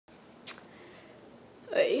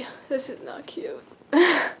Ay, this is not cute.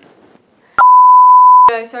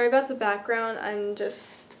 Guys, sorry about the background. I'm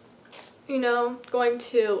just, going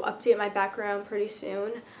to update my background pretty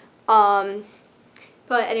soon. But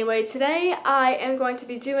anyway, today I am going to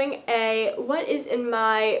be doing a what is in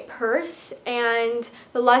my purse, and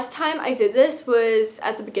the last time I did this was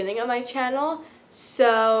at the beginning of my channel,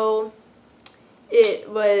 so it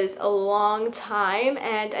was a long time,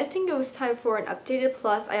 and I think it was time for an updated.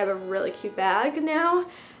 Plus I have a really cute bag now.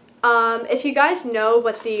 If you guys know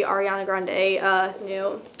what the Ariana Grande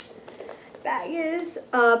new bag is,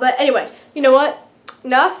 but anyway, you know what,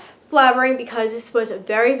 enough blabbering because this was a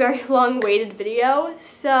very, very long-awaited video,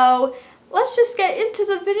 so let's just get into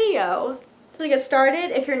the video. To get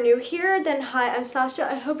started, if you're new here, then hi, I'm Sasha.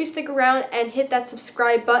 I hope you stick around and hit that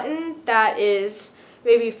subscribe button that is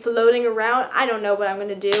maybe floating around. I don't know what I'm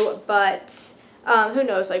gonna do, but who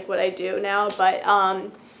knows like what I do now, but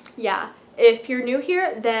yeah. If you're new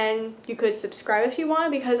here, then you could subscribe if you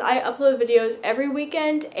want, because I upload videos every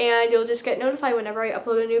weekend and you'll just get notified whenever I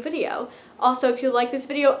upload a new video. Also, if you like this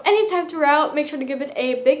video anytime throughout, make sure to give it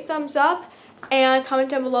a big thumbs up and comment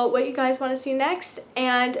down below what you guys want to see next.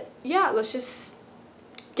 And yeah, let's just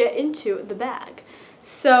get into the bag.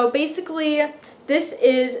 So basically, this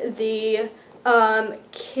is the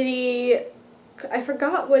kitty, I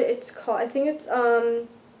forgot what it's called. I think it's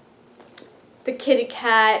the Kitty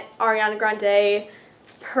Cat Ariana Grande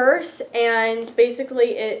purse, and basically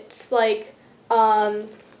it's like, I'll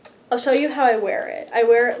show you how I wear it. I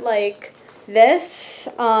wear it like this,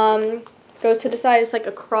 goes to the side. It's like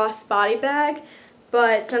a cross-body bag,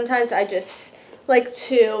 but sometimes I just like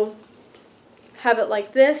to have it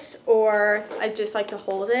like this, or I just like to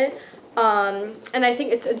hold it. And I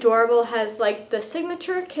think it's adorable, has like the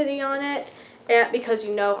signature kitty on it, and because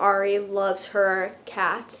Ari loves her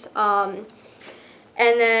cats.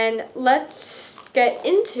 And then let's get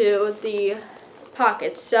into the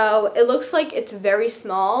pockets. So it looks like it's very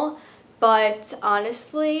small, but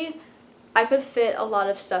honestly, I could fit a lot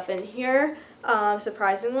of stuff in here,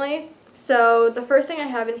 surprisingly. So the first thing I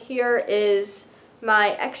have in here is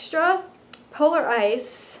my extra Polar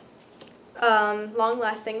Ice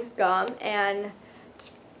long-lasting gum, and it's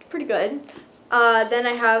pretty good. Then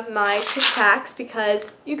I have my Tic Tacs, because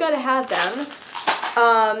you gotta have them.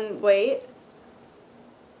 Wait.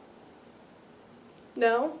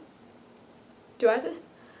 No? Do I have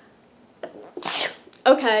to?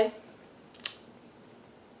 Okay.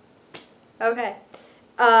 Okay.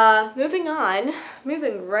 Moving on.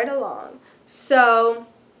 Moving right along. So,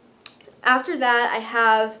 after that, I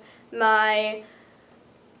have my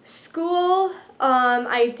school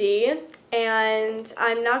ID, and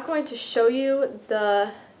I'm not going to show you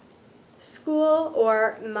the school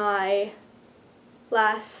or my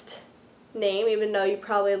last name, even though you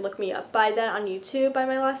probably look me up by that on YouTube by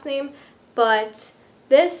my last name, but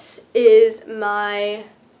this is my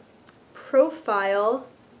profile.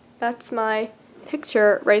 That's my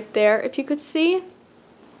picture right there, if you could see.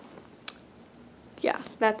 Yeah,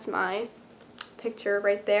 that's my picture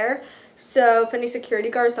right there. So if any security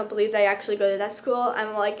guards don't believe that I actually go to that school,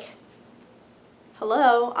 I'm like,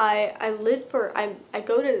 hello, I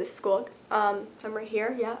go to this school. I'm right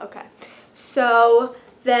here. Yeah, okay. So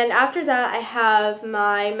then after that, I have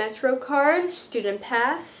my Metro card, student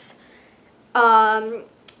pass, and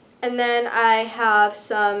then I have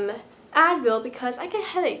some Advil because I get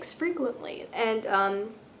headaches frequently, and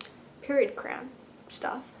period cramp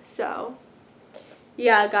stuff. So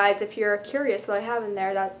yeah, guys, if you're curious what I have in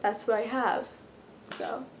there, that's what I have.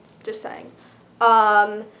 So just saying.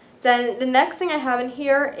 Then the next thing I have in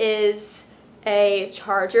here is a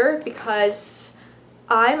charger, because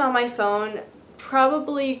I'm on my phone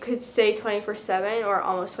probably could say 24/7 or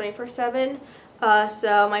almost 24/7.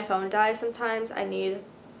 So my phone dies sometimes. I need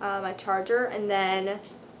my charger. And then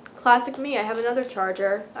classic me, I have another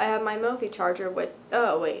charger. I have my iMovie charger with,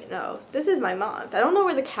 oh wait, no, this is my mom's. I don't know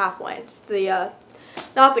where the cap went. The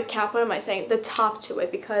not the cap, what am I saying? The top to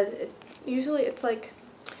it, because usually it's like,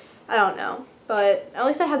 I don't know. But at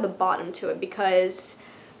least I had the bottom to it, because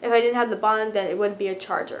if I didn't have the bottom, then it wouldn't be a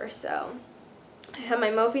charger. So I have my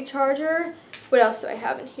iMovie charger. What else do I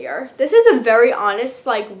have in here? This is a very honest,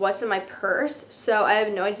 like, what's in my purse, so I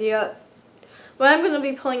have no idea what I'm going to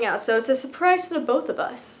be pulling out. So it's a surprise to the both of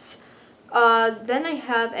us. Then I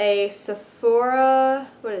have a Sephora,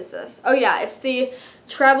 what is this? Oh yeah, it's the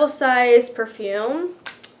travel size perfume.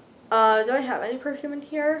 Do I have any perfume in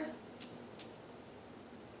here?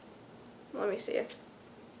 Let me see if...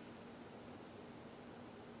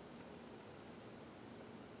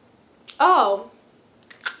 Oh!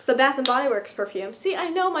 It's the Bath & Body Works perfume. See, I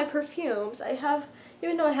know my perfumes. I have,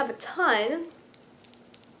 even though I have a ton,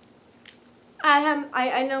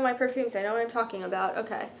 I know my perfumes. I know what I'm talking about.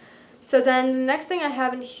 Okay. So then the next thing I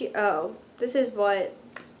have in here, oh, this is what,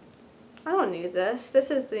 I don't need this. This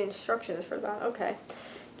is the instructions for that. Okay.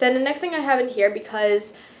 Then the next thing I have in here,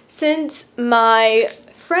 because since my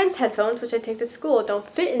friend's headphones, which I take to school, don't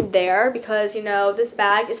fit in there because, you know, this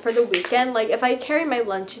bag is for the weekend. Like, if I carry my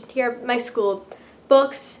lunch in here, my school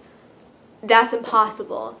books, that's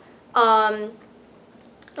impossible.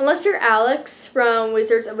 Unless you're Alex from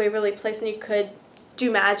Wizards of Waverly Place and you could do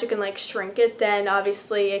magic and, like, shrink it, then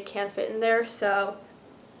obviously it can't fit in there. So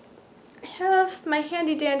I have my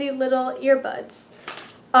handy dandy little earbuds.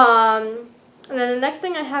 And then the next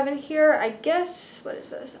thing I have in here, I guess, what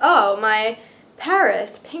is this? Oh, my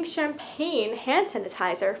Paris Pink Champagne hand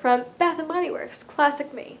sanitizer from Bath & Body Works.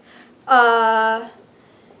 Classic me.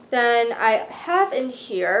 Then I have in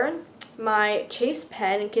here my Chase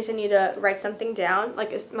pen in case I need to write something down,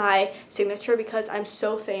 like it's my signature, because I'm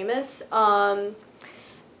so famous. And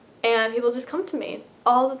people just come to me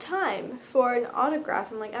all the time for an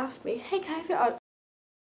autograph and, like, ask me, hey, can I have your autograph?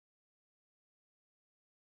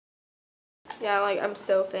 Yeah, like, I'm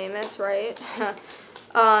so famous, right?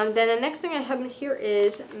 Then the next thing I have in here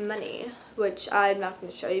is money, which I'm not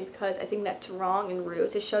going to show you because I think that's wrong and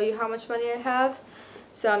rude to show you how much money I have.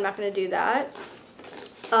 So I'm not going to do that.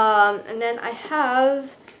 And then I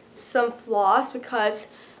have some floss because,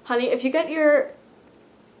 honey, if you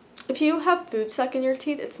have food stuck in your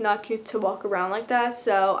teeth, it's not cute to walk around like that.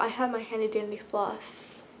 So I have my handy dandy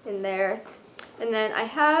floss in there. And then I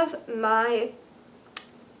have my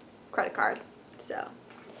credit card. So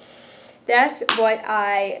that's what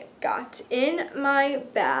I got in my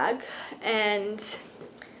bag. And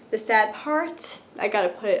the sad part, I gotta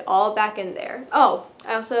put it all back in there. Oh,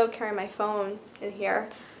 I also carry my phone in here.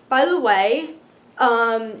 By the way,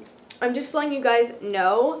 I'm just letting you guys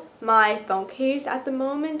know my phone case at the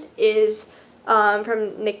moment is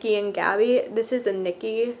from Nikki and Gabby. This is a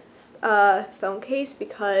Nikki phone case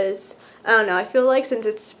because, I don't know, I feel like since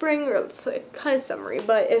it's spring, or it's like kind of summery,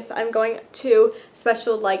 but if I'm going to a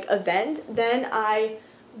special, like, event, then I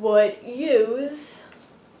would use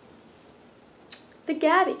the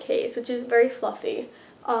Gabby case, which is very fluffy,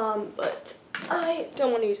 but I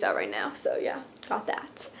don't want to use that right now, so yeah, got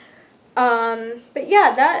that. But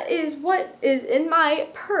yeah, that is what is in my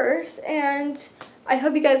purse, and I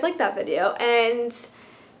hope you guys like that video, and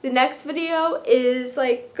the next video is,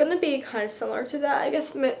 like, gonna be kind of similar to that, I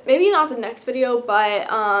guess. Maybe not the next video,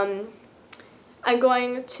 but I'm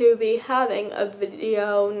going to be having a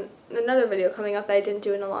video, another video coming up that I didn't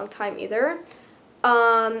do in a long time either,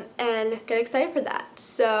 and get excited for that.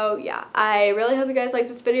 So yeah, I really hope you guys liked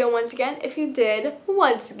this video. Once again, if you did,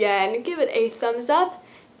 once again, give it a thumbs up,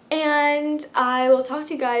 and I will talk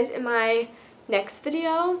to you guys in my next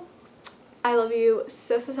video. I love you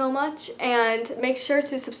so, so, so much, and make sure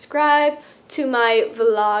to subscribe to my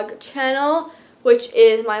vlog channel, which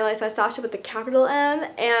is My Life as Sasha with the capital M,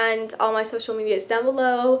 and all my social media is down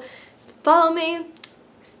below. Follow me,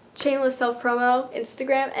 shameless self-promo,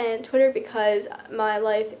 Instagram and Twitter, because my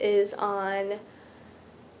life is on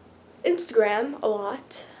Instagram a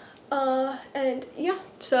lot. And yeah,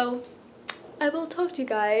 so I will talk to you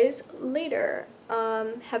guys later.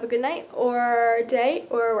 Have a good night or day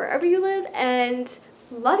or wherever you live, and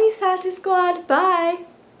love you, Sassy Squad. Bye.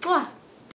 Mwah.